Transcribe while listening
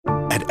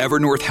At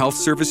Evernorth Health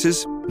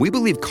Services, we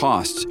believe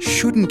costs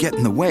shouldn't get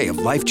in the way of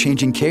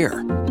life-changing care,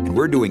 and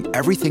we're doing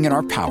everything in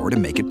our power to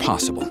make it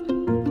possible.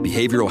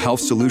 Behavioral health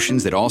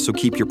solutions that also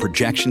keep your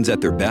projections at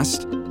their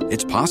best?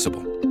 It's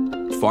possible.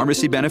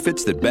 Pharmacy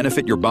benefits that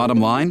benefit your bottom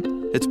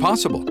line? It's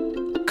possible.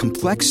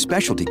 Complex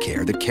specialty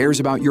care that cares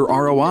about your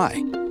ROI?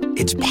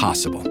 It's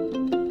possible.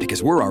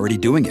 Because we're already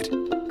doing it.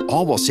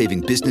 All while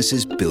saving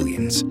businesses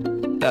billions.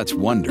 That's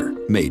Wonder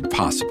made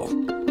possible.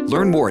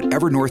 Learn more at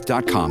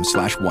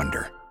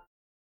evernorth.com/wonder.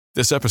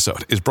 This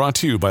episode is brought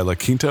to you by La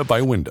Quinta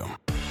by Wyndham.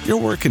 Your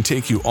work can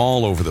take you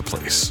all over the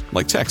place,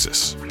 like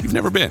Texas. You've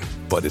never been,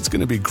 but it's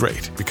going to be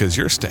great because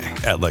you're staying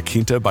at La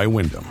Quinta by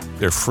Wyndham.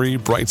 Their free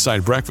Bright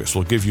Side breakfast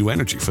will give you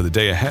energy for the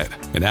day ahead.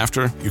 And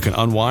after, you can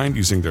unwind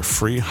using their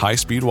free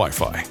high-speed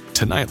Wi-Fi.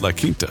 Tonight, La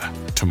Quinta.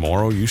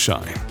 Tomorrow, you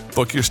shine.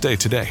 Book your stay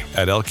today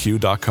at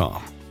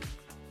lq.com.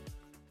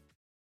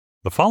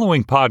 The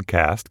following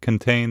podcast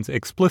contains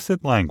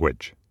explicit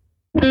language.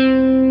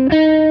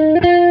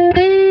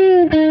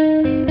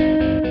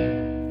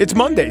 It's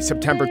Monday,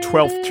 September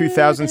 12th,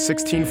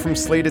 2016. From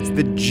Slate, it's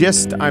The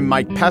Gist. I'm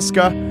Mike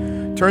Pesca.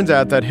 Turns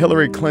out that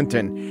Hillary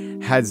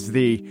Clinton has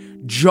the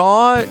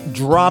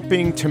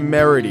jaw-dropping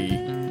temerity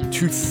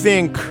to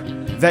think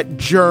that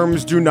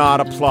germs do not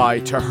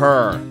apply to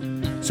her.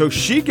 So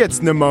she gets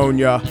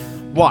pneumonia.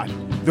 What?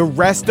 The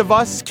rest of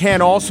us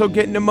can also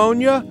get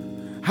pneumonia?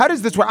 How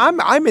does this work?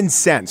 I'm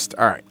incensed.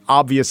 All right.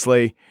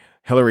 Obviously,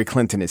 Hillary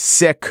Clinton is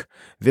sick.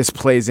 This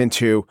plays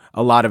into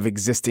a lot of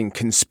existing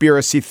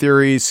conspiracy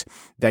theories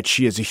that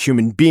she is a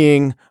human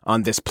being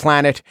on this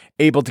planet,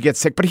 able to get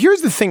sick. But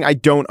here's the thing I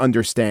don't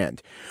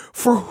understand.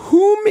 For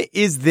whom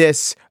is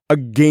this a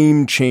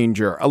game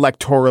changer,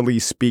 electorally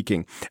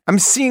speaking? I'm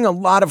seeing a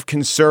lot of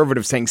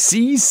conservatives saying,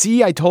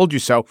 see, I told you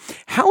so.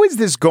 How is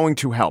this going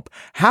to help?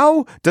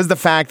 How does the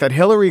fact that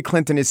Hillary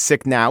Clinton is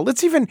sick now,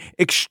 let's even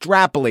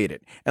extrapolate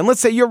it. And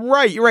let's say you're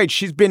right.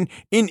 She's been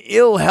in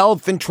ill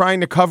health and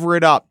trying to cover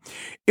it up.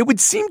 It would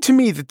seem to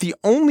me that the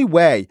only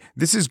way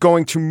this is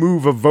going to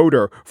move a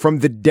voter from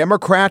the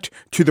Democrat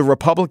to the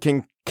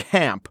Republican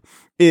camp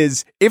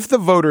is if the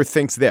voter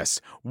thinks this.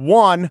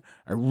 One,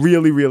 I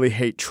really, really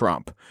hate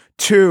Trump.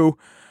 Two,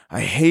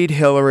 I hate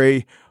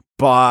Hillary,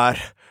 but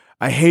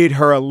I hate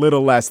her a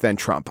little less than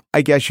Trump.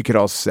 I guess you could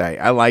also say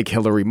I like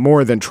Hillary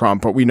more than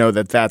Trump, but we know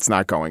that that's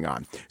not going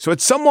on. So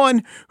it's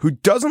someone who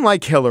doesn't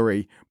like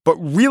Hillary, but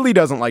really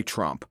doesn't like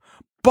Trump.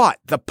 But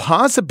the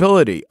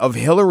possibility of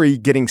Hillary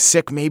getting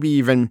sick, maybe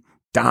even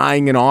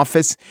dying in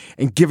office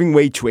and giving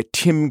way to a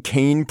Tim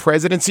Kaine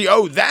presidency,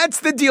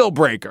 that's the deal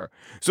breaker.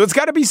 So it's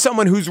got to be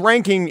someone whose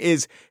ranking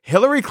is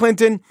Hillary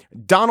Clinton,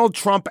 Donald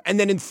Trump, and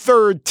then in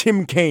third,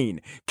 Tim Kaine.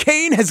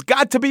 Kaine has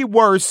got to be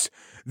worse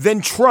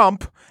than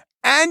Trump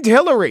and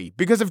Hillary,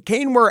 because if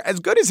Kaine were as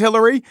good as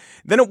Hillary,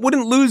 then it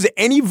wouldn't lose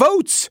any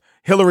votes,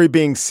 Hillary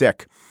being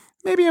sick.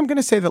 Maybe I'm going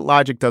to say that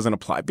logic doesn't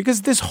apply,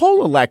 because this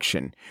whole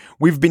election,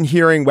 we've been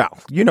hearing,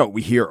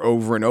 we hear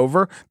over and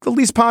over, the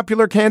least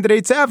popular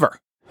candidates ever.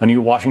 A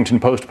new Washington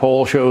Post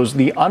poll shows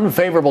the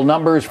unfavorable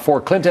numbers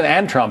for Clinton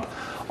and Trump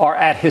are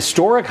at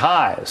historic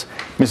highs.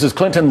 Mrs.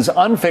 Clinton's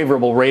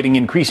unfavorable rating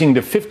increasing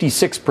to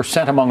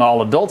 56% among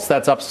all adults.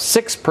 That's up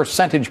 6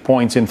 percentage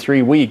points in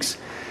 3 weeks.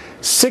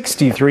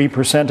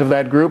 63% of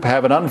that group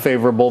have an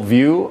unfavorable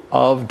view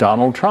of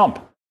Donald Trump.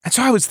 And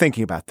so I was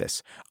thinking about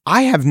this.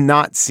 I have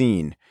not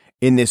seen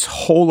in this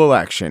whole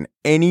election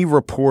any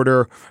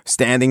reporter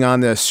standing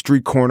on the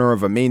street corner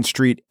of a main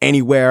street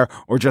anywhere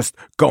or just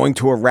going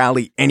to a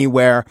rally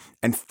anywhere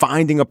and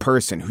finding a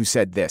person who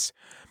said this.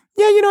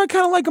 Yeah, I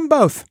kind of like them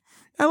both.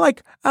 I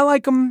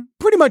like them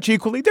pretty much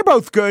equally. They're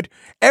both good.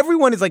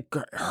 Everyone is like,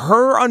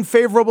 her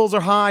unfavorables are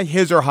high,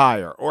 his are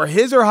higher. Or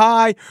his are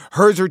high,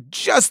 hers are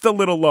just a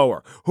little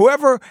lower.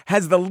 Whoever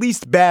has the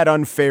least bad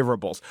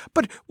unfavorables.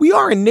 But we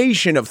are a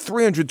nation of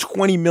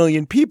 320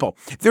 million people.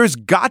 There's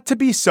got to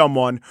be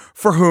someone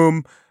for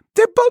whom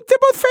they're both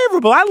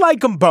favorable. I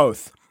like them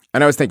both.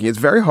 And I was thinking, it's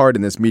very hard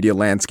in this media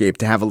landscape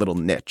to have a little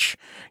niche.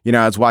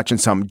 I was watching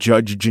some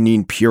Judge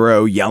Jeanine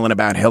Pirro yelling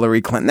about Hillary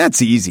Clinton.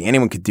 That's easy.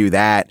 Anyone could do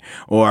that.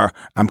 Or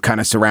I'm kind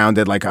of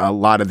surrounded like a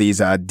lot of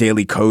these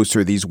Daily Kos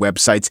or these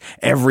websites.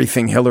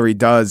 Everything Hillary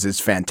does is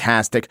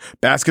fantastic.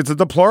 Baskets of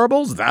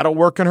deplorables, that'll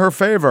work in her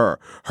favor.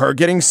 Her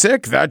getting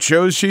sick, that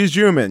shows she's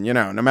human.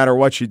 No matter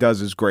what she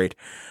does is great.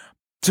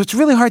 So it's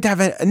really hard to have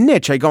a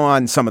niche. I go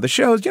on some of the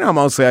shows,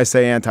 mostly I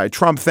say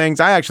anti-Trump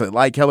things. I actually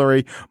like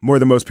Hillary more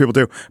than most people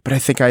do, but I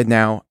think I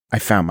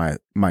found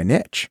my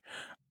niche.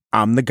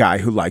 I'm the guy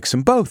who likes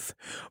them both.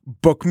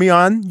 Book me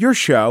on your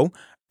show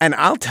and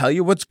I'll tell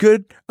you what's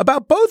good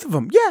about both of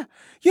them. Yeah.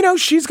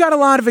 She's got a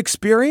lot of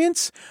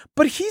experience,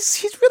 but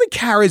he's really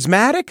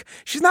charismatic.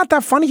 She's not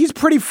that funny. He's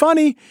pretty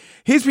funny.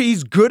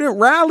 He's good at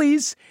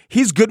rallies.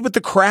 He's good with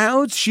the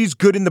crowds. She's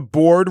good in the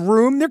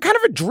boardroom. They're kind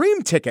of a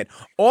dream ticket.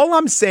 All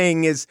I'm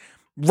saying is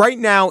Right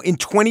now, in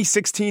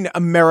 2016,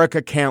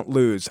 America can't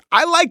lose.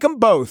 I like them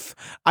both.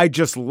 I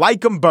just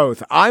like them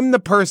both. I'm the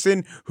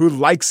person who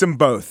likes them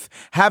both.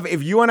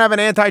 If you want to have an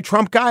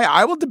anti-Trump guy,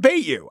 I will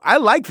debate you. I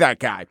like that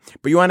guy.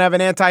 But you want to have an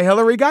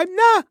anti-Hillary guy?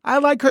 Nah, I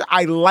like her.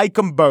 I like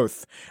them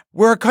both.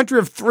 We're a country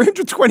of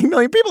 320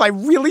 million people. I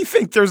really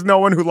think there's no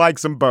one who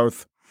likes them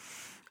both.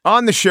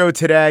 On the show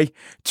today,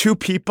 two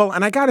people,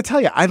 and I got to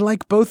tell you, I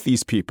like both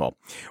these people.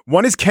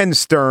 One is Ken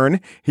Stern.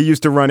 He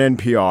used to run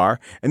NPR.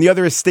 And the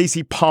other is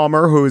Stacy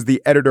Palmer, who is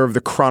the editor of the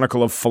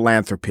Chronicle of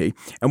Philanthropy.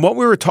 And what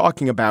we were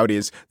talking about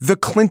is the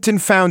Clinton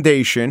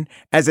Foundation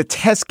as a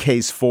test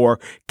case for,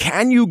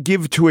 can you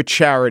give to a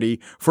charity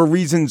for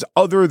reasons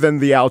other than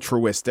the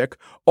altruistic?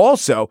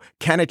 Also,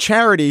 can a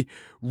charity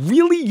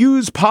really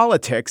use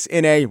politics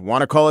in a,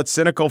 want to call it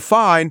cynical,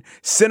 fine,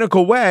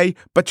 cynical way,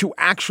 but to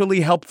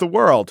actually help the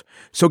world?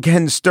 So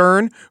Ken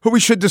Stern, who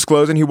we should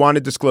disclose, and he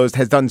wanted disclosed,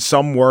 has done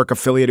some work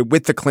affiliated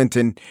with the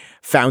Clinton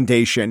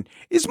Foundation,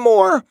 is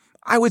more,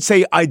 I would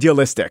say,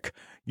 idealistic.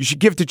 You should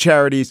give to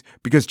charities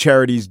because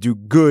charities do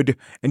good,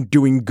 and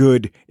doing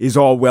good is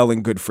all well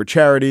and good for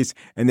charities.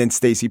 And then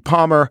Stacy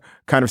Palmer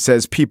kind of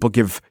says people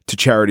give to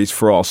charities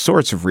for all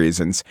sorts of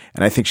reasons.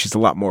 And I think she's a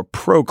lot more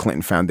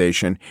pro-Clinton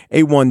Foundation,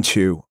 a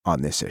 1-2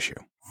 on this issue.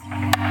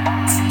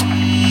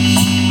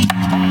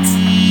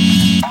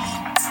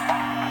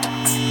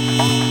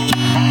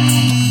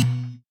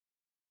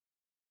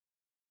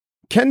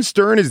 Ken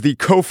Stern is the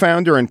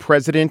co-founder and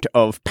president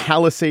of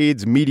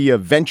Palisades Media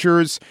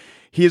Ventures.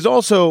 He is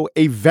also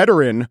a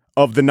veteran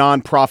of the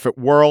nonprofit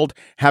world,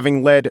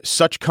 having led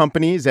such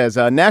companies as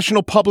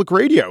National Public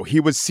Radio. He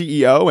was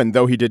CEO, and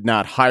though he did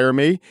not hire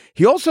me,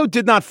 he also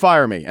did not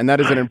fire me, and that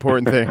is an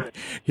important thing.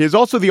 He is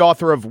also the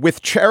author of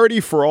With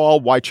Charity for All,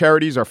 Why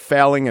Charities Are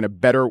Failing and a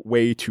Better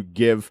Way to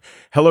Give.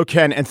 Hello,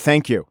 Ken, and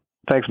thank you.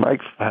 Thanks, Mike,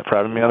 for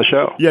having me on the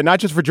show. Yeah, not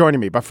just for joining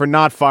me, but for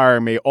not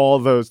firing me all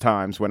those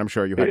times when I'm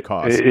sure you had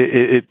cause.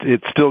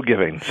 It's still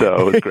giving,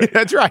 so it's great.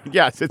 That's right.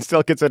 Yes, it's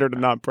still considered a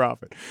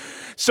nonprofit.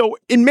 So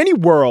in many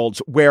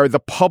worlds where the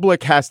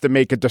public has to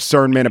make a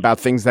discernment about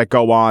things that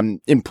go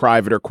on in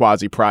private or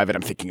quasi-private,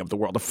 I'm thinking of the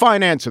world of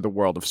finance or the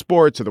world of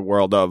sports or the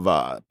world of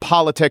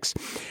politics,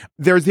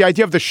 there's the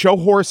idea of the show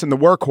horse and the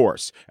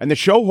workhorse. And the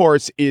show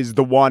horse is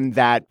the one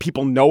that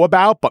people know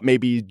about, but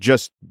maybe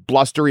just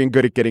blustery and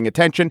good at getting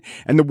attention.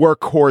 And the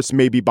workhorse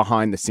may be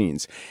behind the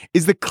scenes.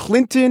 Is the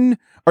Clinton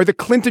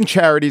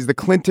charities, the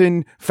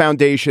Clinton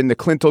Foundation, the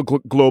Clinton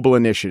Global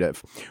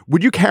Initiative,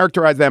 would you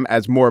characterize them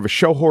as more of a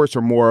show horse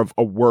or more of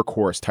a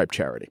workhorse type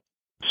charity?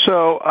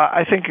 So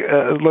I think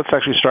let's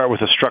actually start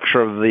with the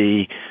structure of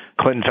the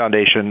Clinton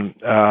Foundation,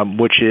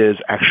 which is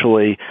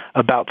actually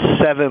about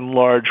 7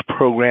 large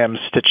programs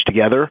stitched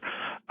together.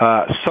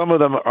 Some of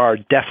them are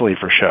definitely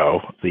for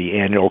show. The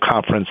annual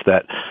conference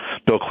that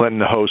Bill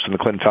Clinton hosts and the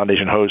Clinton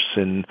Foundation hosts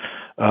in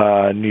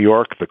New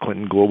York, the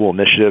Clinton Global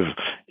Initiative,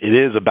 it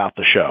is about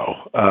the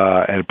show,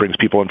 and it brings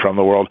people in from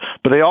the world.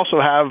 But they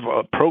also have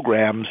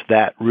programs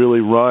that really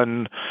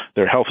run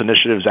their health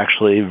initiatives,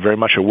 actually very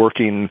much a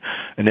working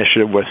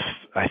initiative with,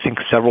 I think,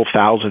 several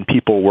thousand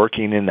people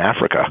working in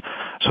Africa.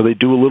 So they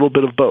do a little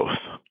bit of both.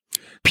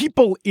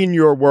 People in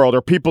your world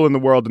or people in the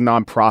world of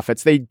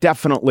nonprofits, they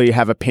definitely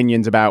have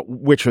opinions about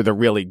which are the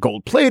really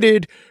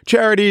gold-plated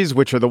charities,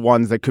 which are the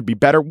ones that could be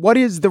better. What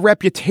is the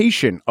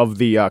reputation of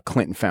the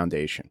Clinton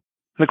Foundation?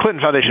 The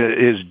Clinton Foundation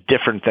is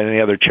different than any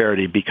other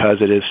charity because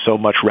it is so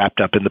much wrapped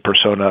up in the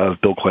persona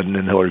of Bill Clinton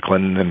and Hillary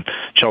Clinton and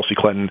Chelsea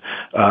Clinton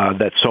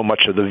that so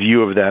much of the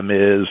view of them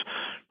is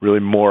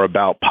really more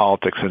about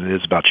politics than it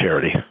is about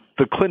charity.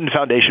 The Clinton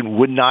Foundation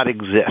would not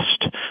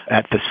exist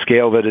at the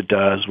scale that it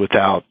does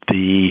without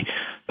the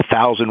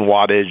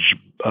 1,000-wattage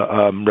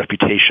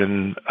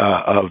reputation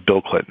of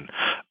Bill Clinton.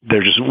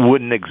 There just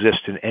wouldn't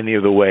exist in any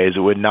of the ways. It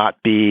would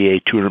not be a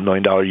 $200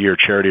 million a year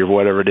charity or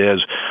whatever it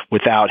is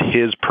without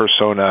his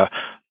persona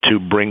to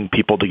bring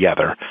people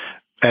together.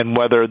 And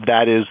whether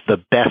that is the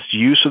best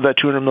use of that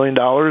 $200 million,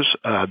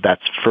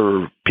 that's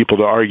for people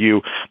to argue,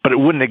 but it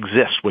wouldn't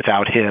exist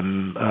without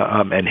him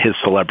and his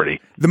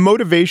celebrity. The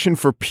motivation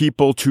for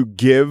people to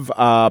give,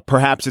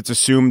 perhaps it's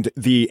assumed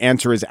the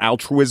answer is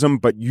altruism,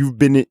 but you've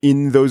been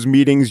in those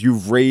meetings,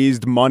 you've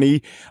raised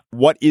money.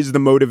 What is the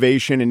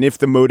motivation? And if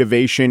the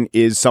motivation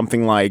is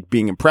something like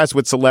being impressed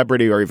with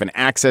celebrity or even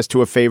access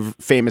to a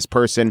famous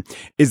person,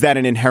 is that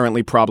an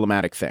inherently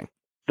problematic thing?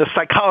 The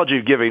psychology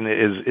of giving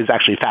is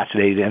actually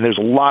fascinating, and there's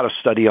a lot of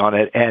study on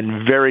it,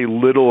 and very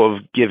little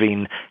of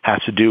giving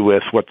has to do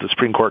with what the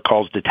Supreme Court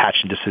calls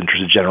detached and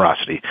disinterested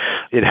generosity.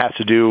 It has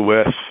to do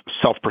with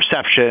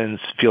self-perceptions,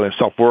 feeling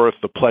self-worth,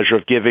 the pleasure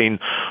of giving,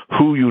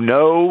 who you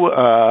know,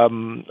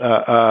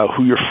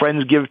 who your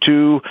friends give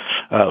to,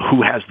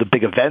 who has the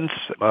big events,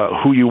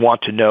 who you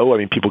want to know. I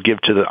mean, people give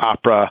to the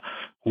opera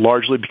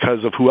largely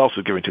because of who else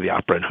is giving to the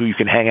opera and who you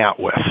can hang out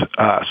with.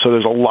 So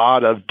there's a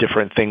lot of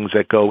different things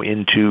that go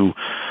into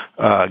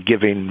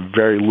giving.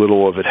 Very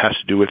little of it has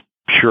to do with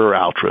pure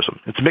altruism.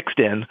 It's mixed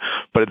in,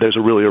 but there's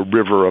really a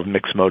river of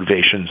mixed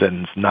motivations,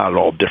 and it's not at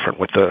all different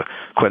with the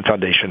Clinton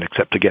Foundation,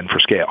 except, again, for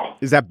scale.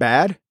 Is that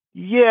bad?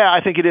 Yeah,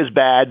 I think it is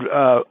bad.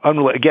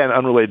 Unrelated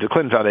to the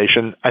Clinton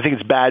Foundation. I think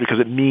it's bad because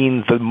it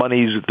means the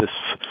monies, this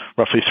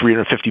roughly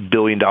 $350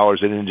 billion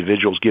that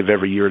individuals give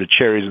every year to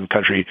charities in the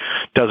country,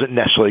 doesn't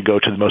necessarily go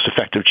to the most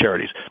effective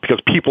charities,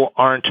 because people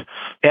aren't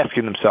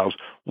asking themselves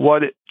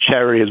what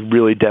charity has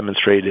really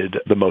demonstrated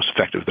the most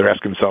effective. They're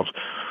asking themselves,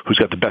 who's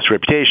got the best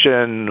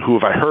reputation? Who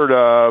have I heard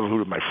of?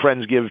 Who do my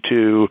friends give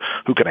to?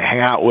 Who can I hang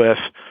out with?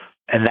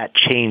 And that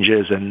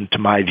changes, and to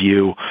my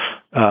view,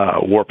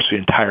 warps the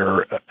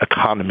entire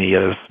economy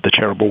of the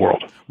charitable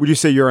world. Would you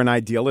say you're an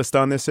idealist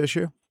on this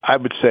issue? I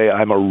would say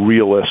I'm a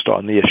realist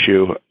on the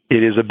issue.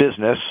 It is a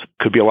business,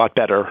 could be a lot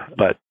better,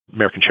 but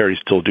American charities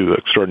still do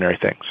extraordinary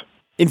things.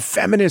 In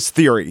feminist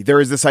theory, there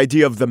is this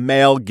idea of the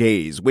male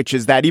gaze, which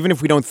is that even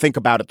if we don't think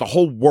about it, the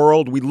whole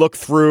world, we look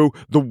through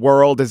the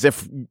world as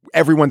if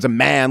everyone's a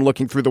man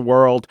looking through the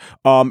world.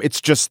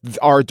 It's just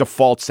our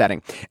default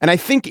setting. And I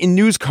think in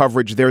news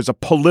coverage, there's a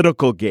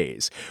political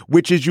gaze,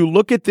 which is you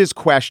look at this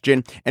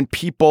question and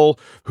people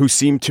who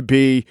seem to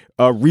be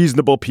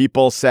reasonable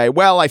people say,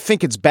 well, I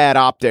think it's bad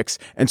optics.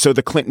 And so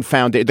the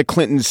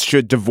Clintons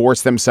should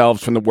divorce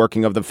themselves from the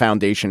working of the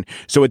foundation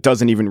so it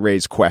doesn't even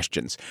raise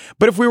questions.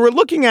 But if we were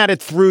looking at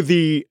it through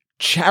the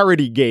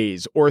charity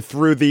gaze or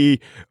through the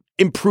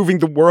improving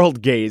the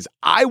world gaze,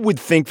 I would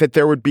think that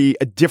there would be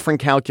a different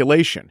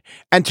calculation.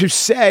 And to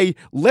say,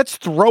 let's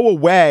throw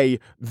away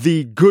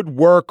the good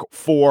work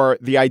for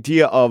the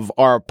idea of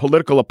our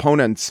political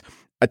opponents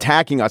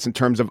attacking us in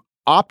terms of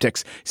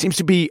optics seems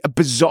to be a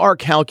bizarre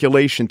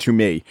calculation to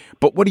me.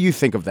 But what do you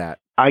think of that?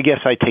 I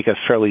guess I take a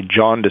fairly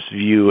jaundiced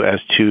view as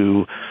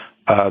to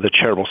the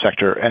charitable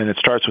sector, and it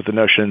starts with the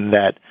notion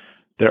that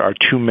there are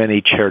too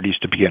many charities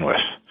to begin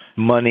with.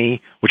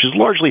 Money, which is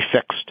largely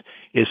fixed,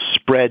 is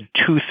spread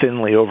too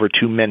thinly over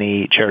too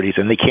many charities,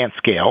 and they can't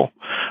scale.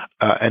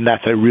 And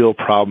that's a real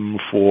problem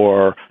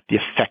for the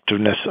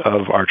effectiveness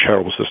of our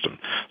charitable system.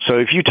 So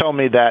if you tell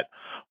me that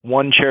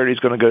one charity is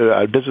going to go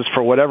out of business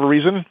for whatever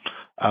reason,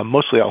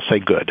 mostly I'll say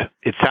good.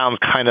 It sounds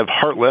kind of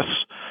heartless,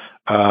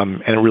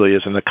 and it really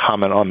isn't a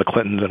comment on the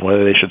Clintons and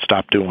whether they should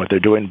stop doing what they're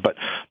doing. But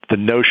the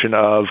notion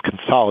of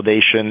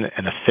consolidation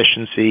and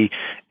efficiency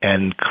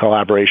and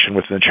collaboration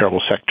within the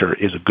charitable sector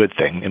is a good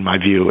thing, in my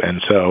view.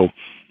 And so,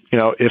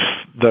 if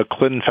the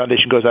Clinton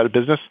Foundation goes out of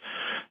business,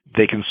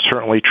 they can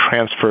certainly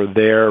transfer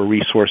their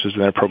resources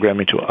and their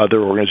programming to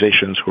other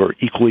organizations who are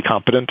equally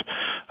competent,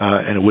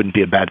 and it wouldn't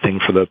be a bad thing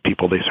for the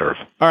people they serve.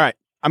 All right.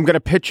 I'm going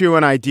to pitch you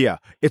an idea.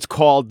 It's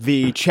called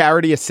the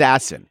Charity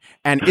Assassin,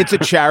 and it's a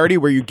charity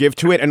where you give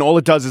to it, and all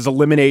it does is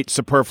eliminate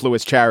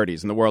superfluous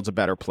charities, and the world's a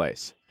better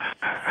place.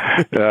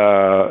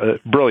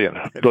 Brilliant,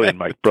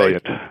 Mike,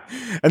 brilliant.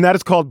 And that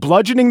is called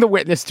Bludgeoning the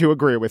Witness to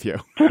Agree with You.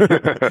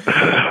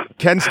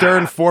 Ken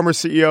Stern, former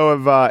CEO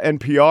of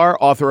NPR,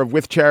 author of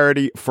With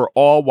Charity for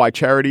All, Why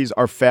Charities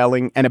Are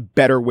Failing, and a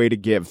Better Way to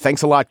Give.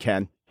 Thanks a lot,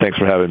 Ken. Thanks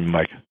for having me,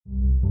 Mike.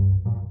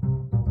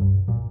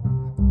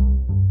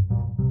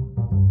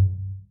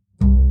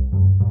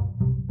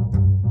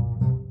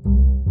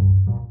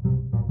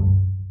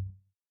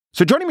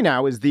 So joining me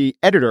now is the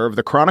editor of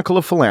the Chronicle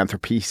of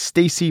Philanthropy,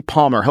 Stacy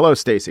Palmer. Hello,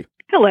 Stacy.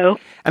 Hello.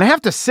 And I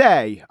have to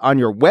say, on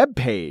your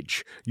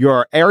webpage,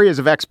 your areas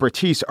of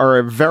expertise are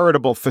a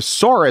veritable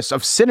thesaurus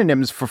of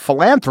synonyms for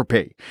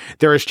philanthropy.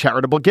 There is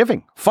charitable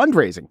giving,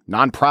 fundraising,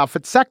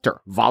 nonprofit sector,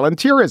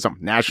 volunteerism,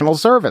 national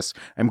service.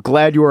 I'm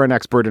glad you are an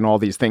expert in all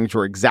these things.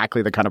 You're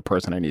exactly the kind of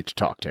person I need to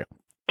talk to.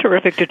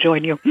 Terrific to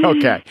join you.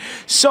 Okay.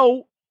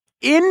 So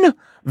in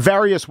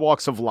various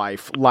walks of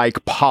life,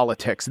 like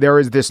politics, there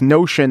is this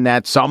notion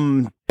that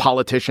some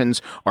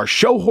politicians are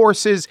show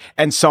horses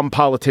and some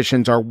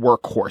politicians are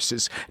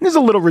workhorses. And this is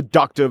a little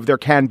reductive. There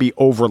can be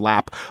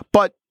overlap,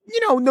 but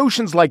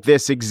notions like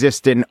this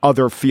exist in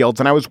other fields.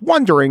 And I was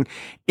wondering,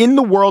 in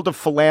the world of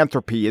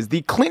philanthropy, is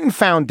the Clinton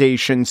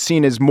Foundation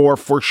seen as more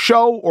for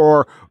show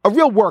or a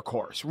real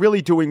workhorse,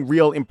 really doing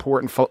real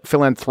important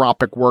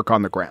philanthropic work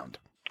on the ground?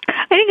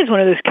 I think it's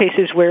one of those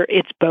cases where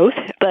it's both,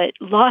 but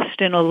lost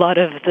in a lot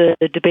of the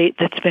debate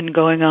that's been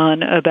going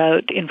on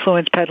about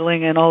influence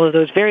peddling and all of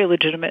those very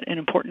legitimate and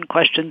important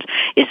questions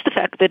is the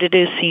fact that it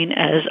is seen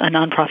as a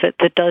nonprofit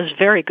that does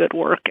very good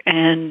work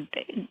and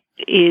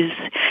is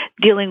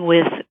dealing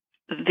with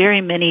very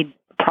many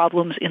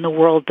problems in the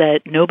world that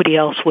nobody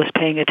else was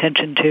paying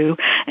attention to,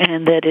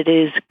 and that it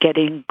is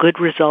getting good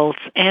results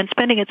and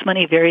spending its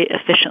money very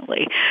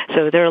efficiently.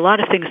 So there are a lot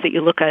of things that you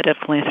look at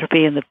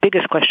philanthropy, and the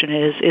biggest question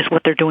is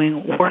what they're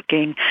doing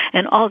working?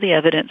 And all the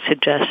evidence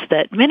suggests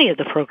that many of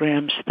the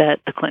programs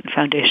that the Clinton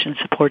Foundation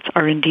supports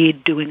are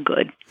indeed doing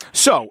good.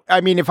 So,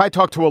 I mean, if I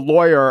talk to a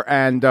lawyer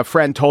and a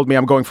friend told me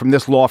I'm going from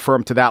this law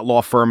firm to that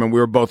law firm and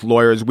we were both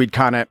lawyers, we'd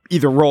kind of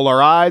either roll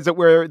our eyes at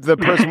where the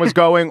person was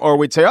going, or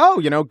we'd say,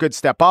 oh, good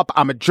step up.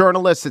 I'm a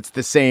journalist. It's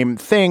the same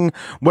thing.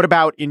 What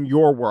about in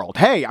your world?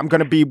 Hey, I'm going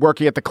to be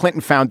working at the Clinton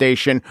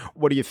Foundation.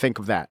 What do you think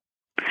of that?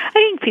 I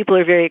think people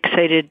are very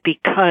excited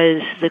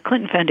because the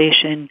Clinton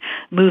Foundation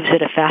moves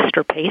at a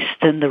faster pace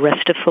than the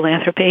rest of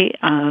philanthropy.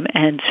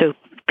 And so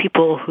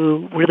people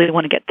who really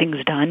want to get things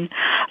done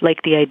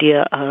like the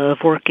idea of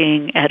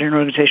working at an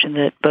organization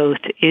that both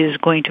is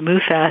going to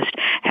move fast,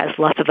 has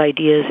lots of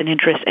ideas and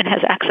interests, and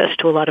has access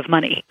to a lot of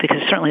money.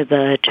 Because certainly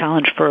the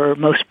challenge for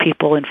most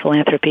people in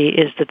philanthropy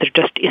is that there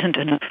just isn't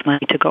enough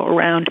money to go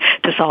around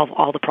to solve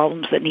all the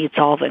problems that need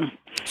solving.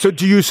 So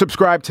do you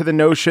subscribe to the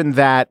notion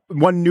that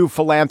one new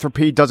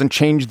philanthropy doesn't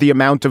change the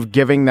amount of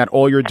giving, that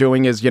all you're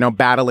doing is,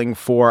 battling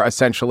for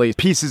essentially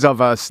pieces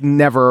of a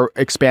never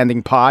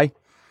expanding pie?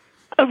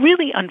 A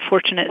really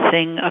unfortunate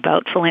thing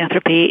about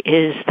philanthropy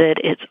is that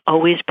it's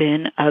always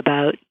been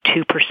about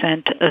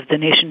 2% of the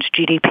nation's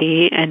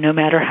GDP, and no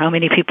matter how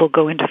many people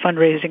go into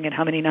fundraising and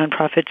how many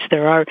nonprofits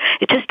there are,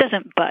 it just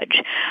doesn't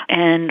budge.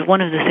 And one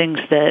of the things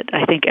that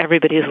I think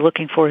everybody is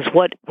looking for is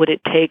what would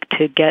it take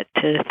to get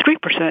to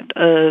 3%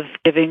 of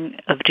giving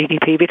of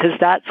GDP, because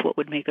that's what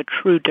would make a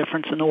true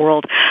difference in the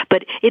world.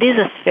 But it is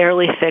a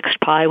fairly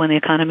fixed pie. When the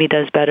economy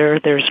does better,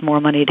 there's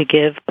more money to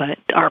give, but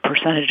our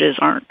percentages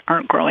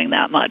aren't growing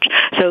that much.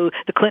 So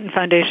the Clinton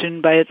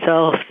Foundation by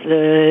itself,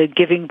 the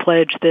giving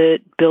pledge that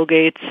Bill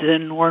Gates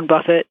and Warren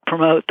Buffett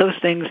promote, those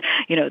things,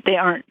 they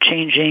aren't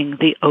changing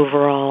the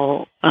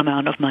overall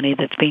amount of money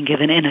that's being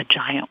given in a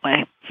giant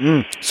way.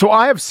 So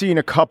I have seen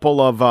a couple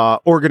of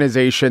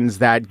organizations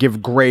that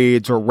give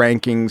grades or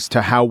rankings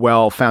to how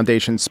well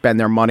foundations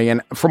spend their money.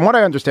 And from what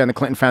I understand, the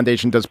Clinton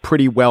Foundation does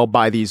pretty well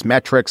by these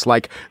metrics,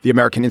 like the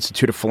American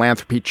Institute of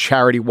Philanthropy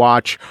Charity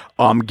Watch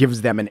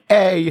gives them an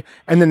A.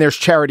 And then there's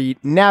Charity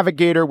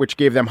Navigator, which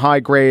gave them high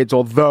grades,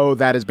 although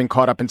that has been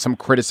caught up in some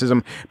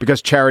criticism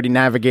because Charity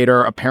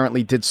Navigator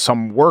apparently did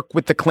some work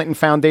with the Clinton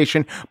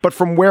Foundation. But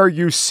from where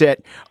you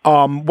sit,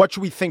 what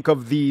should we think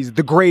of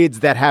the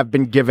grades that have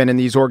been given in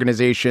these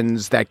organizations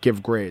that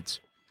give grades?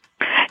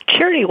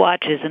 Charity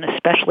Watch is an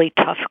especially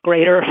tough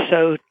grader,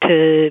 so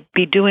to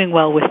be doing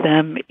well with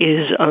them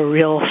is a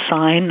real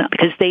sign,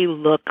 because they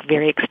look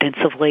very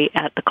extensively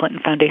at the Clinton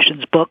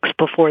Foundation's books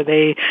before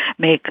they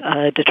make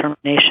a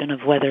determination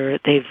of whether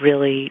they've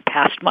really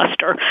passed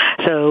muster.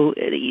 So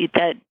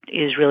that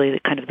is really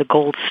the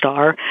gold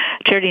star.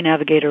 Charity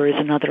Navigator is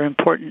another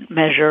important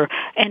measure,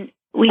 and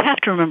we have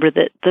to remember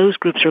that those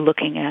groups are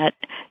looking at,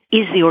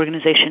 is the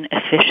organization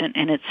efficient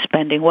in its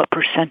spending? What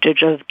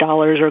percentage of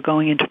dollars are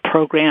going into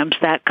programs?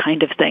 That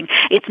kind of thing.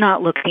 It's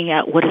not looking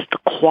at what is the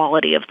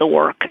quality of the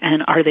work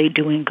and are they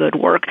doing good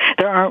work.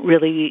 There aren't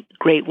really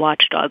great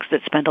watchdogs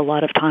that spend a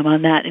lot of time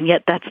on that, and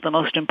yet that's the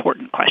most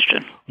important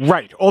question.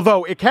 Right.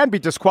 Although it can be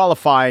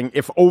disqualifying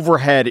if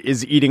overhead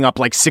is eating up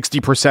like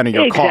 60% of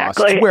your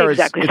costs, whereas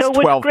it's so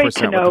 12% what's great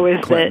to know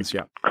is Clintons,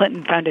 that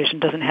Clinton Foundation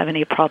doesn't have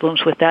any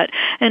problems with that.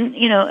 And,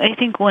 I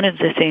think one of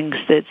the things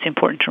that's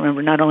important to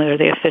remember, not only are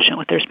they efficient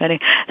with their spending,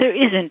 there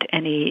isn't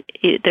any,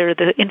 there are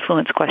the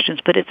influence questions,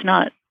 but it's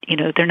not,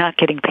 they're not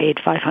getting paid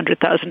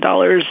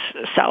 $500,000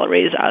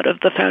 salaries out of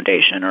the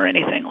foundation or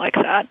anything like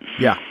that.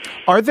 Yeah.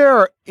 Are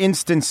there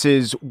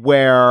instances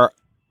where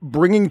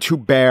bringing to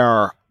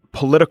bear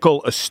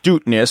political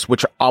astuteness,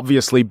 which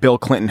obviously Bill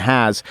Clinton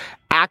has,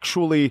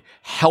 actually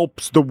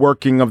helps the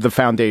working of the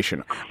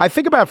foundation? I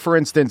think about, for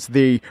instance,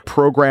 the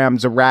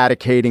programs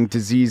eradicating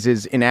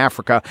diseases in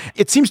Africa.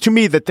 It seems to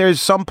me that there's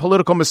some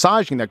political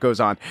massaging that goes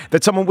on,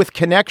 that someone with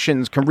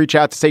connections can reach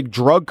out to, say,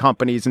 drug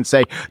companies and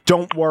say,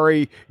 don't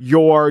worry,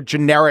 your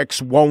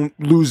generics won't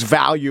lose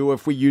value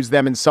if we use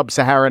them in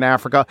sub-Saharan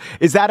Africa.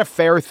 Is that a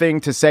fair thing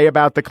to say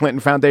about the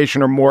Clinton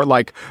Foundation, or more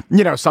like,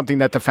 something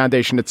that the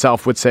foundation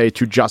itself would say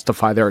to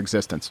justify their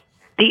existence?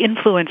 The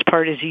influence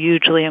part is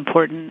hugely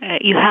important.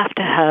 You have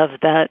to have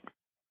that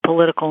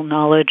political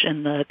knowledge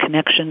and the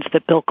connections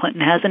that Bill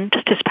Clinton has, and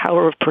just his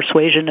power of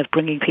persuasion of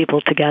bringing people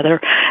together.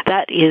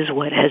 That is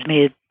what has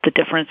made the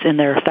difference in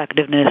their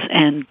effectiveness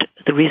and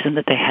the reason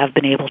that they have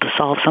been able to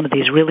solve some of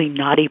these really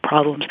knotty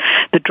problems.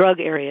 The drug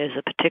area is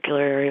a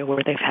particular area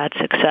where they've had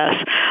success,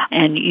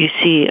 and you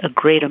see a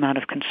great amount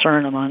of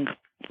concern among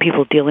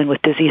people dealing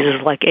with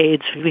diseases like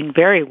AIDS, being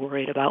very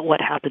worried about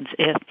what happens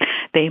if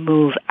they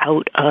move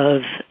out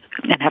of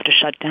and have to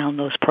shut down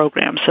those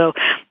programs. So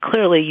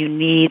clearly you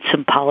need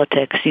some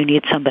politics. You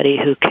need somebody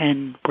who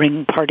can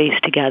bring parties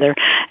together.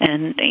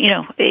 And,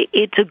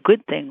 it's a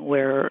good thing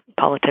where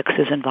politics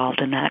is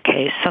involved in that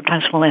case.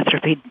 Sometimes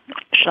philanthropy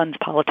shuns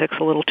politics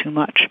a little too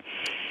much.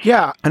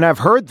 Yeah, and I've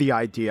heard the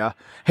idea,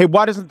 hey,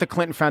 why doesn't the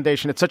Clinton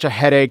Foundation, it's such a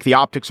headache, the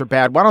optics are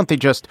bad, why don't they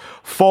just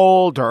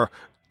fold or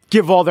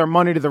give all their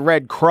money to the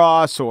Red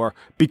Cross or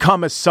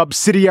become a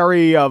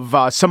subsidiary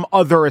of some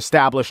other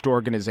established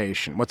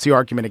organization? What's the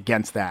argument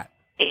against that?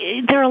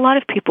 There are a lot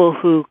of people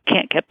who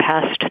can't get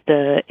past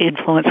the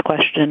influence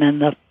question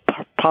and the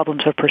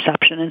problems of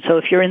perception. And so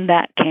if you're in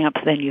that camp,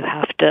 then you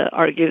have to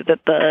argue that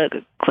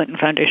the Clinton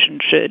Foundation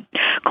should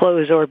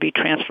close or be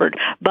transferred.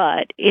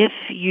 But if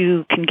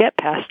you can get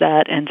past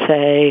that and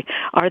say,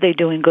 are they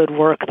doing good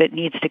work that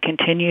needs to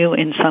continue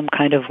in some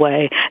kind of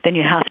way, then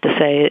you have to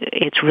say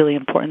it's really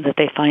important that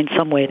they find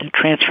some way to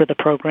transfer the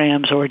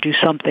programs or do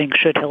something,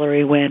 should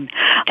Hillary win,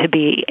 to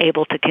be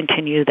able to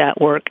continue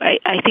that work.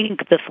 I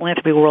think the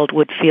philanthropy world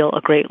would feel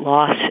a great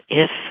loss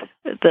if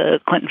the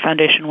Clinton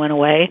Foundation went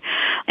away.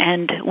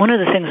 And one of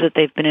the things that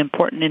they've been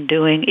important in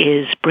doing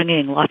is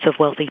bringing lots of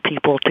wealthy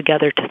people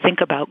together to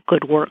think about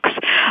good works,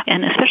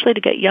 and especially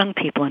to get young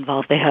people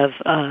involved. They have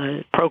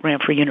a program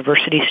for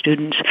university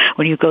students.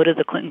 When you go to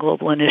the Clinton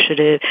Global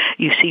Initiative,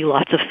 you see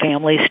lots of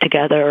families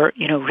together,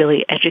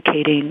 really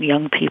educating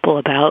young people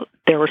about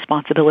their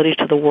responsibility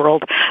to the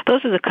world.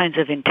 Those are the kinds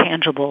of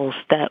intangibles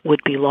that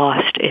would be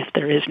lost if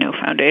there is no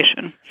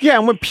foundation. Yeah,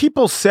 and when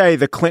people say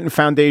the Clinton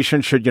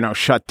Foundation should,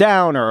 shut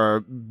down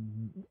or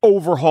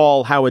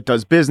overhaul how it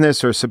does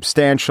business or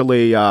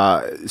substantially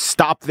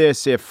stop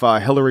this if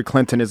Hillary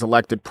Clinton is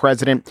elected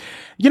president,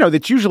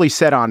 that's usually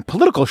said on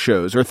political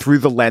shows or through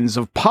the lens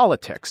of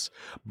politics.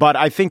 But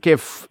I think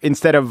if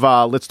instead of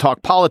let's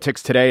talk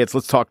politics today, it's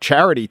let's talk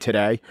charity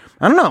today,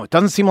 I don't know. It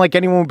doesn't seem like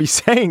anyone would be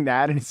saying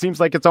that. And it seems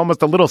like it's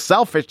almost a little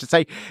selfish to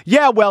say,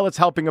 yeah, well, it's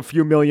helping a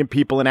few million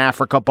people in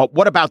Africa. But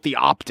what about the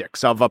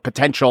optics of a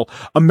potential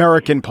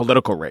American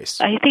political race?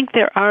 I think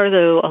there are,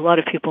 though, a lot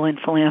of people in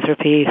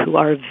philanthropy who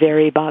are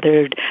very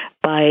bothered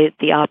by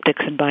the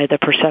optics and by the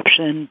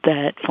perception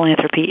that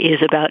philanthropy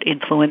is about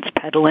influence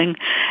peddling.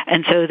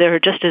 And so there are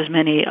just as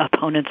many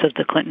opponents of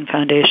the Clinton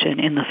Foundation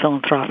in the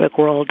philanthropic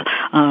world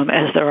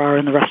as there are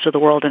in the rest of the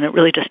world. And it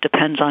really just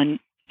depends on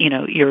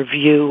your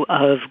view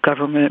of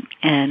government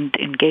and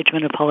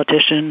engagement of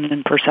politicians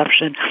and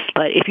perception.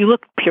 But if you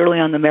look purely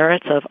on the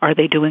merits of are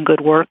they doing good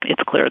work,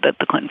 it's clear that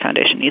the Clinton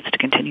Foundation needs to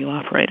continue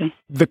operating.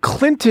 The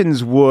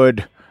Clintons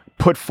would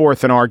put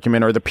forth an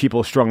argument, or the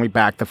people strongly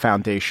back the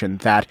foundation,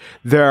 that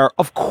there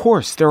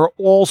are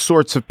all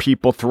sorts of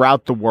people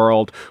throughout the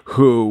world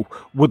who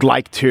would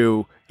like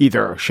to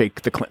either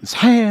shake the Clintons'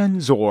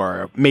 hands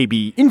or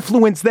maybe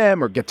influence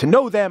them or get to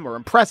know them or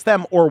impress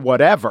them or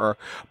whatever.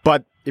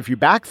 But if you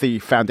back the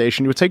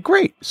foundation, you would say,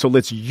 great, so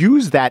let's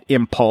use that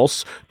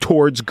impulse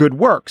towards good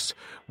works.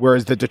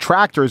 Whereas the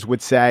detractors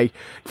would say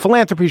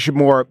philanthropy should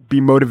more be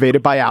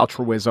motivated by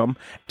altruism.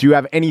 Do you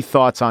have any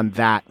thoughts on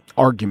that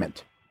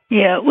argument?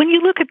 Yeah, when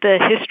you look at the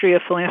history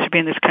of philanthropy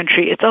in this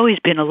country, it's always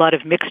been a lot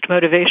of mixed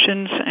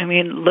motivations. I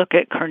mean, look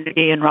at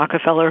Carnegie and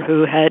Rockefeller,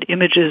 who had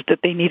images that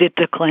they needed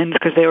to cleanse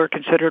because they were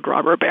considered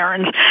robber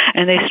barons,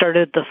 and they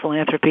started the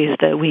philanthropies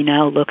that we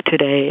now look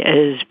today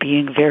as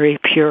being very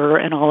pure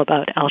and all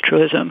about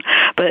altruism.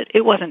 But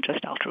it wasn't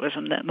just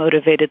altruism that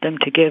motivated them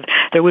to give.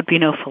 There would be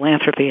no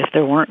philanthropy if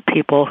there weren't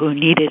people who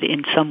needed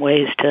in some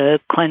ways to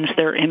cleanse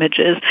their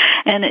images.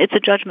 And it's a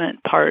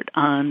judgment part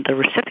on the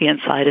recipient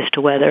side as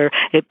to whether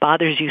it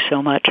bothers you so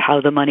much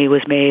how the money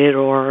was made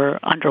or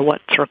under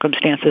what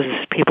circumstances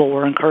people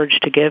were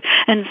encouraged to give.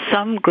 And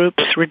some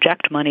groups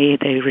reject money.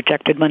 They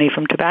rejected money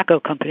from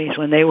tobacco companies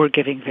when they were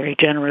giving very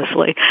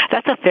generously.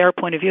 That's a fair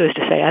point of view, is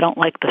to say, I don't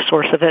like the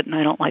source of it and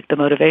I don't like the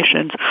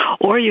motivations.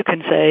 Or you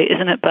can say,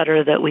 isn't it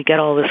better that we get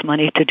all this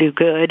money to do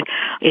good?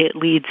 It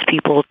leads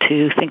people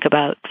to think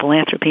about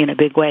philanthropy in a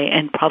big way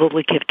and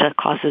probably give to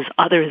causes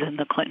other than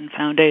the Clinton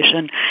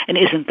Foundation. And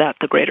isn't that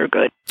the greater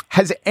good?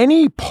 Has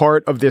any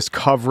part of this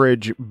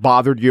coverage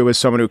bothered you as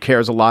someone who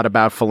cares a lot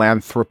about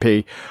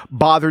philanthropy,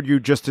 bothered you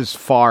just as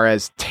far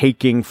as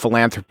taking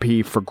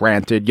philanthropy for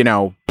granted?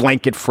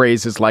 Blanket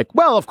phrases like,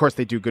 well, of course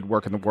they do good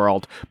work in the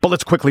world, but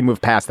let's quickly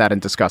move past that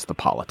and discuss the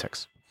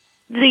politics.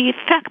 The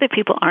fact that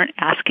people aren't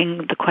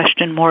asking the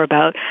question more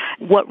about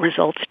what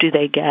results do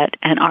they get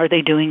and are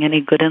they doing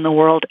any good in the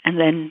world, and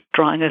then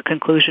drawing a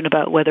conclusion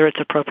about whether it's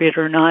appropriate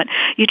or not,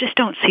 you just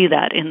don't see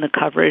that in the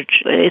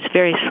coverage. It's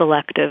very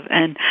selective,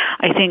 and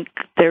I think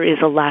there is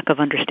a lack of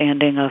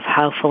understanding of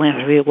how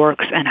philanthropy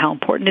works and how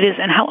important it is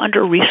and how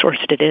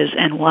under-resourced it is,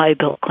 and why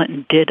Bill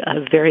Clinton did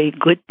a very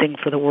good thing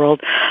for the world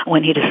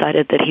when he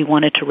decided that he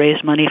wanted to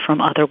raise money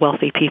from other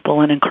wealthy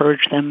people and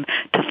encourage them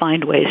to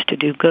find ways to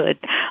do good.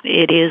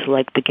 It is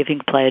like the Giving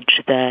Pledge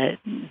that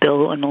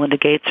Bill and Melinda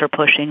Gates are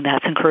pushing.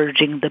 That's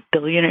encouraging the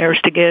billionaires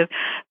to give.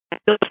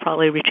 Bill's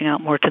probably reaching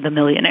out more to the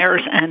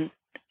millionaires. And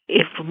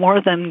if more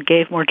of them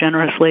gave more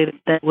generously,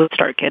 then we'll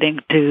start getting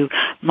to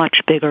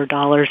much bigger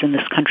dollars in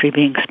this country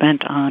being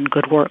spent on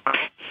good work.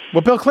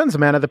 Well, Bill Clinton's a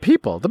man of the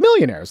people, the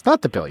millionaires,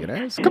 not the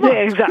billionaires. Come on. Yeah,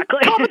 exactly.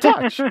 Calm a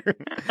touch.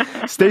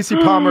 Stacy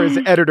Palmer is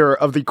editor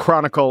of the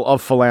Chronicle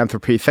of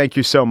Philanthropy. Thank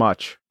you so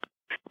much.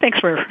 Thanks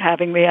for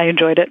having me. I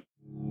enjoyed it.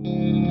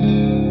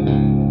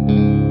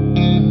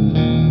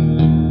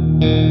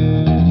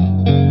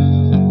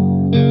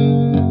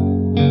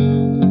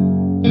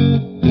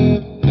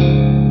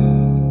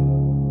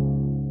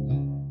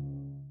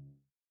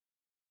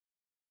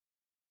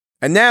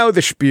 And now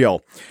the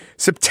spiel.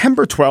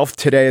 September 12th,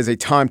 today, is a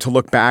time to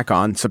look back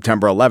on.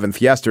 September 11th,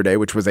 yesterday,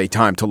 which was a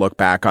time to look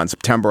back on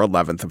September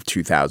 11th of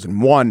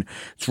 2001.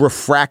 It's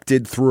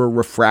refracted through a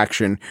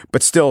refraction,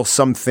 but still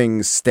some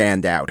things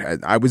stand out.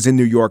 I was in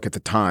New York at the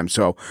time,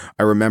 so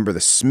I remember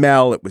the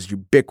smell. It was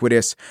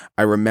ubiquitous.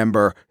 I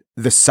remember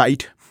the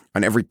sight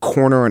on every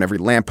corner, on every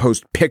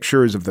lamppost,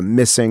 pictures of the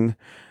missing.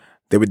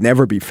 They would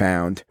never be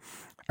found.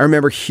 I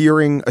remember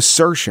hearing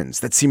assertions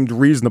that seemed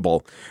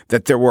reasonable,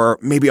 that there were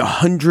maybe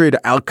 100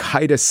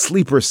 al-Qaeda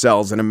sleeper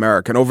cells in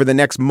America, and over the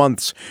next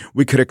months,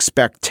 we could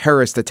expect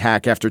terrorist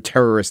attack after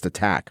terrorist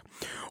attack.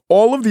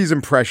 All of these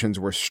impressions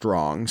were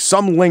strong.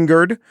 Some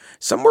lingered,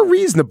 some were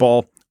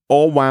reasonable,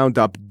 all wound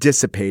up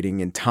dissipating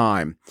in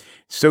time.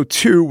 So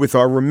too with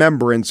our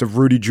remembrance of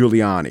Rudy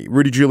Giuliani.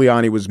 Rudy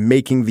Giuliani was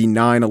making the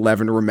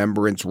 9/11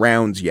 remembrance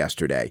rounds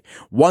yesterday.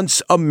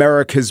 Once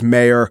America's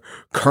mayor,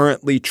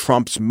 currently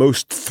Trump's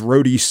most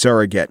throaty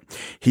surrogate.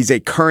 He's a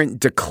current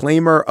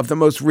declaimer of the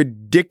most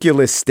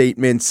ridiculous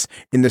statements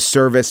in the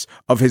service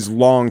of his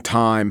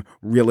longtime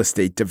real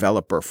estate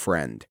developer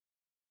friend.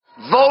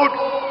 Vote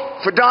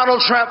for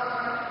Donald Trump,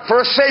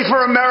 for a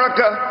safer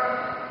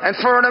America, and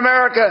for an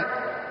America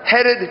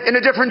headed in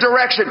a different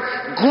direction.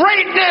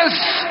 Greatness!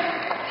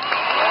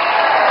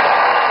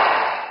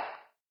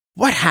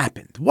 What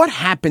happened? What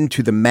happened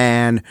to the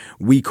man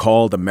we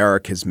called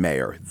America's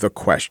mayor? The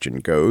question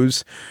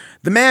goes.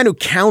 The man who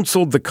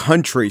counseled the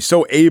country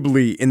so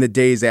ably in the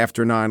days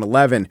after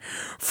 9/11,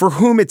 for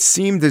whom it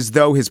seemed as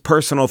though his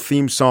personal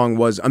theme song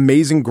was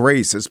Amazing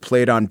Grace as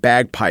played on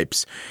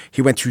bagpipes.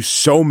 He went to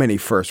so many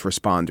first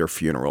responder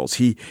funerals.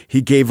 He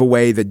gave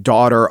away the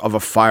daughter of a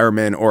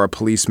fireman or a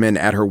policeman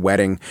at her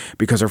wedding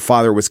because her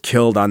father was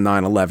killed on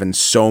 9/11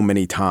 so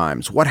many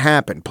times. What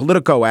happened?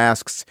 Politico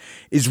asks,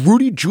 is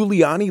Rudy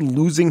Giuliani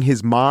losing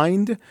his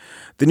mind?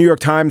 The New York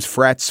Times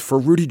frets, for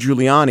Rudy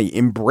Giuliani,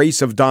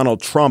 embrace of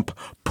Donald Trump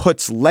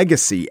puts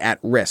legacy at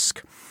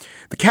risk.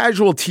 The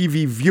casual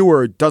TV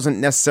viewer doesn't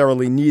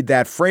necessarily need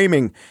that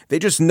framing. They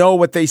just know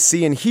what they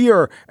see and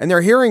hear, and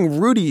they're hearing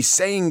Rudy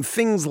saying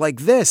things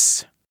like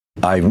this.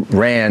 I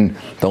ran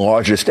the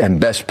largest and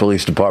best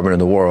police department in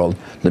the world,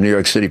 the New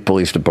York City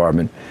Police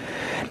Department,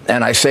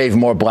 and I saved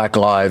more black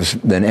lives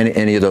than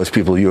any of those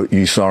people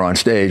you saw on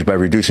stage by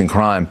reducing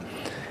crime,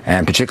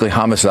 and particularly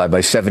homicide,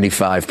 by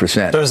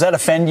 75%. So does that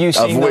offend you,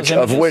 seeing those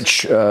images? Of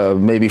which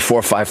maybe 4,000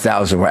 or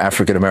 5,000 were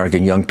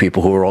African-American young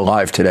people who are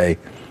alive today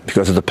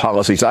because of the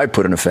policies I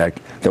put in effect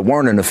that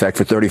weren't in effect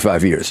for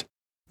 35 years.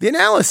 The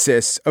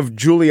analysis of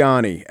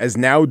Giuliani as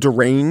now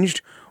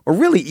deranged, or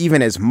really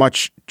even as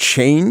much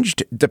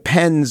changed,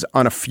 depends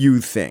on a few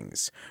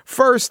things.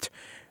 First,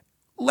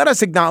 let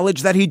us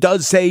acknowledge that he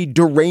does say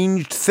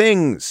deranged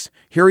things.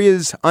 Here he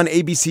is on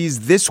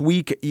ABC's This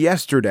Week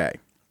yesterday.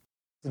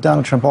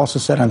 Donald Trump also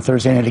said on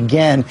Thursday night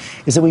again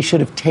is that we should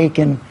have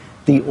taken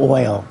the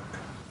oil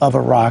of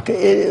Iraq.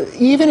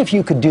 Even if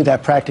you could do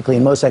that practically,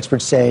 and most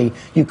experts say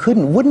you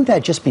couldn't, wouldn't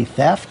that just be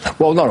theft?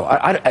 Well, no.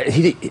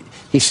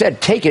 He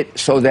said take it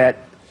so that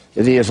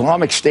the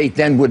Islamic State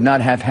then would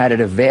not have had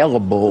it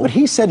available. But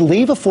he said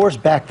leave a force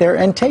back there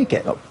and take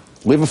it. No,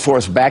 leave a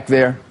force back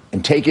there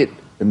and take it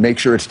and make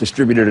sure it's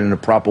distributed in a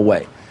proper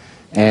way.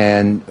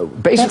 And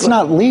basically, that's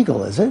not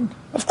legal, is it?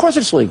 Of course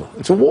it's legal.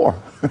 It's a war.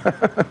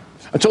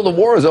 Until the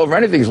war is over,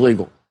 anything's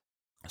legal.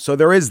 So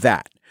there is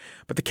that.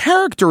 But the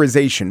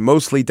characterization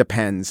mostly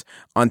depends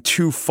on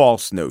two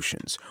false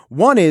notions.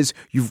 One is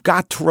you've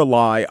got to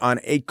rely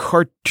on a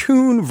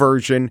cartoon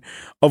version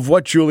of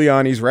what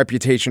Giuliani's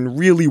reputation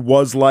really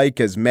was like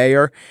as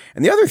mayor.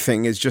 And the other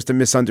thing is just a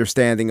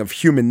misunderstanding of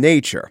human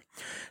nature.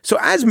 So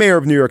as mayor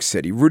of New York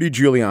City, Rudy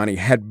Giuliani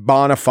had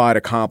bona fide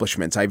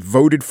accomplishments. I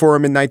voted for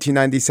him in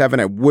 1997.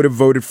 I would have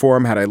voted for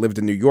him had I lived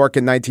in New York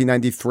in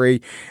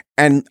 1993.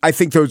 And I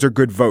think those are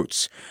good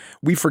votes.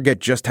 We forget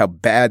just how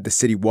bad the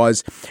city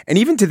was. And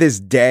even to this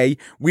day,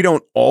 we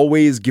don't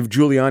always give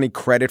Giuliani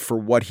credit for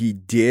what he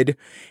did.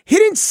 He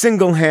didn't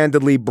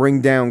single-handedly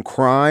bring down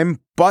crime,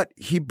 but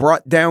he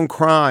brought down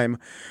crime.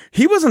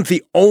 He wasn't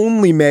the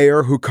only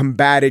mayor who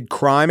combated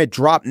crime. It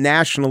dropped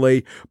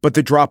nationally, but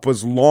the drop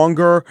was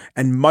longer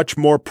and much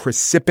more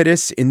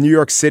precipitous in New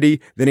York City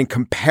than in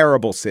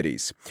comparable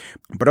cities.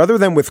 But other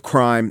than with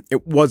crime,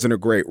 it wasn't a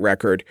great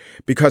record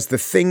because the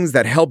things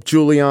that helped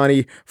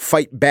Giuliani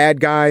fight bad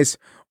guys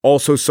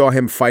also saw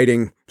him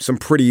fighting some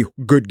pretty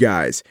good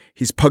guys.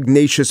 He's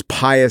pugnacious,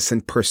 pious,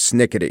 and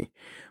persnickety.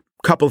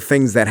 Couple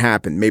things that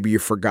happened, maybe you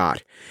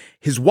forgot.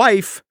 His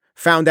wife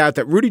found out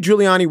that Rudy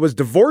Giuliani was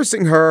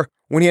divorcing her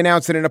when he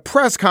announced it in a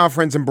press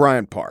conference in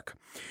Bryant Park.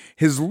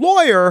 His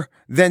lawyer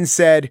then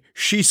said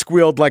she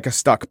squealed like a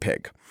stuck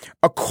pig.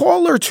 A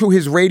caller to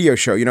his radio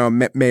show,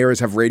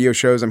 mayors have radio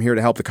shows. I'm here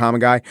to help the common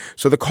guy.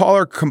 So the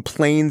caller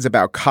complains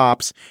about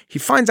cops. He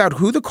finds out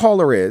who the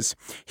caller is.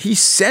 He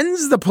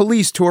sends the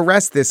police to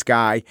arrest this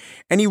guy,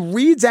 and he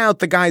reads out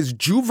the guy's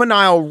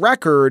juvenile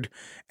record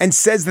and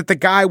says that the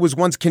guy was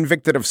once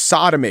convicted of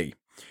sodomy.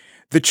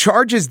 The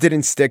charges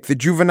didn't stick. The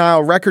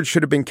juvenile record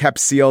should have been kept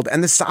sealed,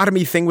 and the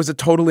sodomy thing was a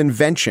total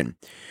invention.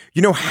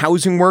 You know,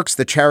 Housing Works,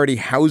 the charity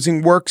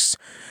Housing Works,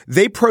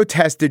 they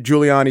protested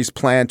Giuliani's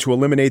plan to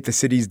eliminate the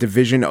city's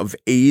division of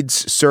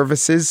AIDS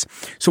services.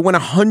 So when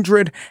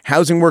 100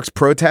 Housing Works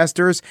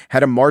protesters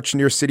had a march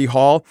near City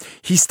Hall,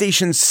 he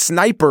stationed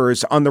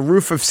snipers on the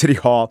roof of City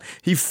Hall.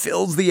 He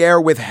fills the air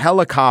with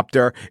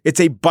helicopter. It's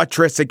a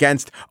buttress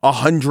against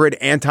 100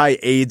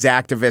 anti-AIDS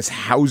activist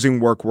housing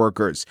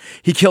workers.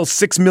 He kills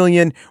 $6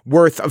 million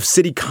worth of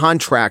city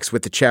contracts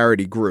with the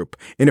charity group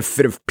in a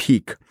fit of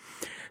pique.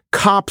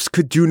 Cops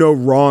could do no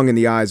wrong in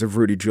the eyes of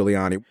Rudy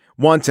Giuliani.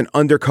 Once an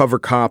undercover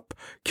cop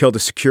killed a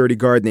security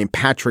guard named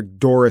Patrick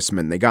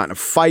Dorisman. They got in a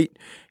fight.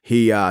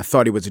 He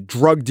thought he was a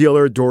drug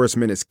dealer.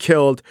 Dorisman is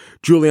killed.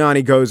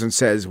 Giuliani goes and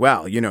says,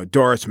 well,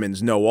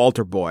 Dorisman's no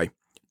altar boy.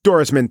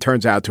 Dorisman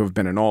turns out to have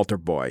been an altar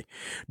boy.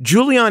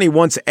 Giuliani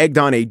once egged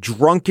on a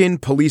drunken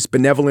Police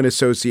Benevolent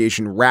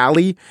Association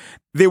rally.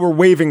 They were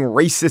waving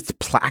racist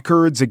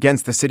placards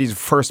against the city's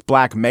first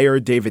black mayor,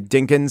 David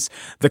Dinkins.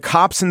 The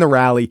cops in the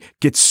rally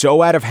get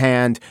so out of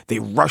hand, they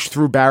rush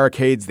through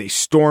barricades, they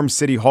storm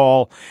City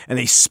Hall, and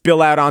they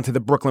spill out onto the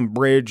Brooklyn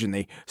Bridge, and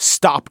they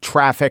stop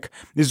traffic.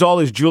 This is all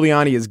as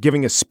Giuliani is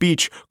giving a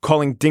speech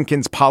calling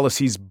Dinkins'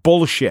 policies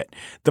bullshit.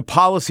 The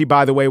policy,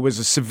 by the way, was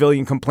a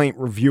civilian complaint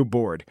review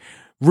board.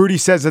 Rudy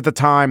says at the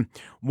time,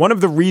 one of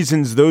the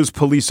reasons those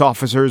police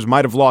officers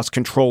might have lost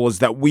control is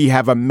that we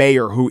have a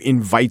mayor who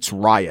invites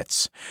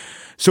riots.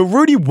 So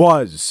Rudy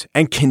was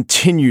and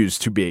continues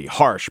to be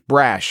harsh,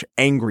 brash,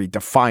 angry,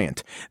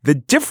 defiant. The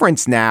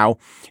difference now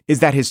is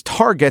that his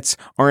targets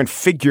aren't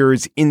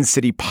figures in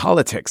city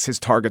politics. His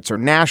targets are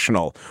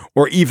national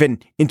or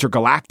even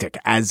intergalactic,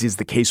 as is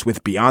the case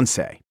with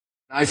Beyonce.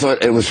 I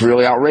thought it was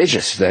really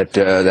outrageous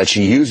that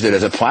she used it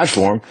as a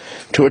platform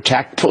to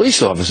attack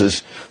police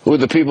officers who are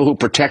the people who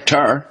protect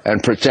her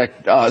and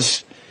protect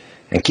us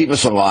and keep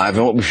us alive.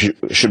 And what we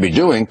should be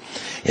doing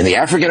in the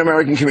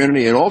African-American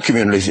community and all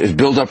communities is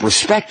build up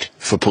respect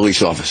for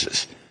police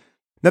officers.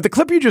 Now, the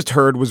clip you just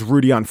heard was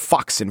Rudy on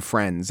Fox and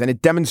Friends, and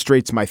it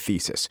demonstrates my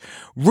thesis.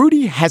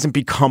 Rudy hasn't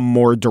become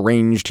more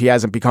deranged. He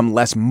hasn't become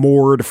less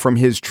moored from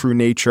his true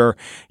nature.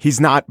 He's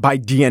not, by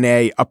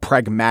DNA, a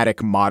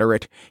pragmatic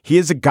moderate. He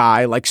is a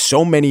guy, like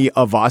so many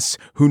of us,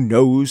 who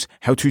knows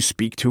how to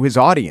speak to his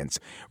audience.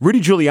 Rudy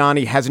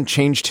Giuliani hasn't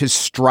changed his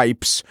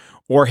stripes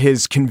or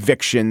his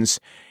convictions.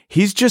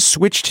 He's just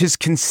switched his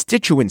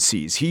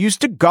constituencies. He used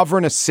to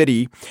govern a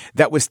city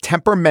that was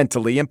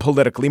temperamentally and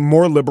politically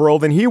more liberal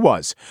than he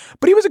was.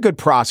 But he was a good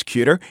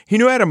prosecutor. He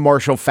knew how to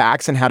marshal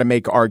facts and how to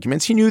make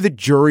arguments. He knew that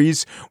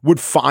juries would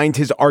find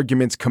his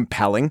arguments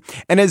compelling.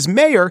 And as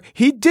mayor,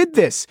 he did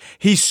this.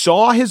 He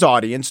saw his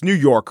audience, New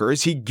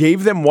Yorkers. He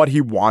gave them what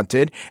he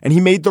wanted, and he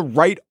made the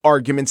right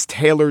arguments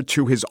tailored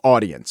to his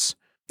audience.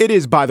 It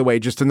is, by the way,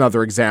 just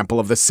another example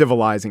of the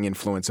civilizing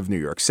influence of New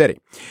York City.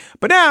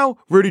 But now,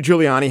 Rudy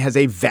Giuliani has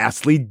a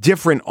vastly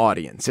different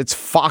audience. It's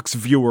Fox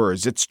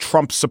viewers, it's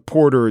Trump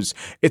supporters,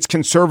 it's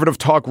conservative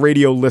talk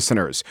radio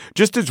listeners.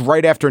 Just as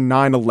right after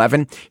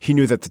 9/11, he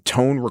knew that the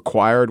tone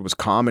required was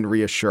calm and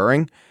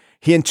reassuring,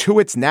 he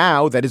intuits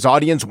now that his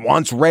audience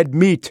wants red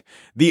meat,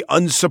 the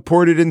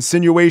unsupported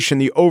insinuation,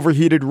 the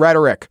overheated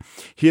rhetoric.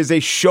 He is a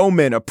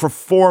showman, a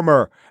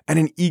performer, and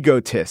an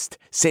egotist,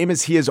 same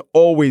as he has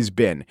always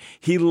been.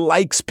 He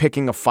likes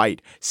picking a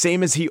fight,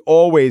 same as he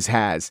always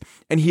has.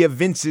 And he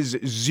evinces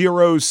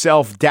zero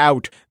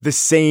self-doubt, the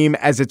same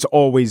as it's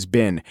always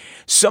been.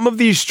 Some of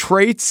these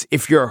traits,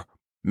 if you're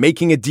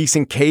making a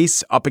decent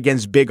case up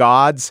against big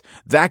odds,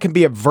 that can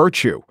be a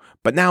virtue.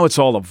 But now it's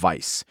all a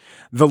vice.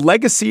 The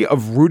legacy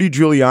of Rudy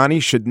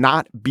Giuliani should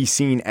not be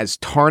seen as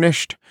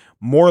tarnished,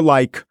 more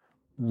like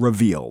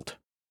revealed.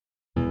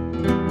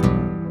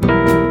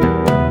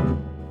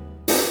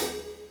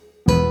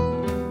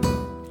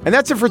 And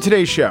that's it for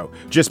today's show.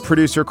 Just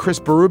producer Chris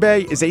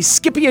Berube is a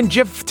Skippy and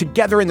Jif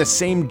together in the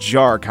same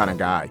jar kind of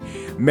guy.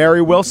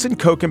 Mary Wilson,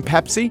 Coke and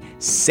Pepsi,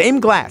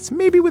 same glass,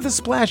 maybe with a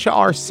splash of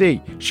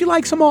RC. She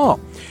likes them all.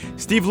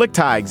 Steve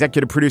Lickteig,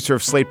 executive producer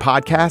of Slate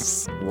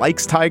Podcasts,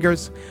 likes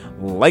tigers,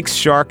 likes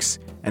sharks,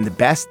 and the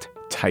best,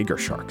 tiger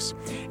sharks.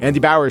 Andy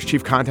Bowers,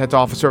 chief content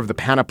officer of the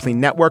Panoply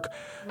Network,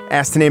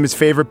 asked to name his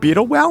favorite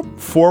Beatle. Well,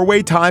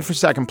 four-way tie for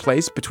second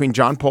place between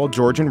John, Paul,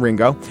 George, and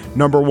Ringo.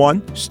 Number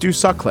one, Stu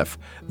Sutcliffe.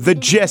 The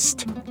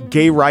Gist,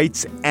 gay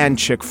rights and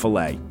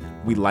Chick-fil-A.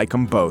 We like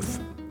them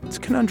both. It's a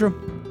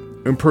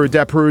conundrum. Peru,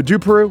 de Peru, du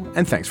Peru,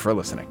 and thanks for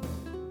listening.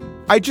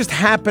 I just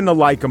happen to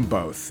like them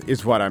both,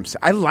 is what I'm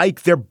saying.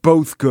 They're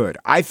both good.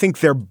 I think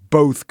they're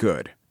both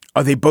good.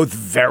 Are they both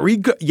very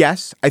good?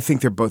 Yes, I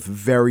think they're both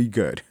very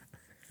good.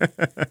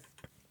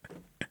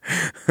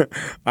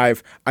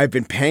 I've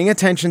been paying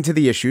attention to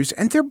the issues,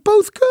 and they're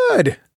both good.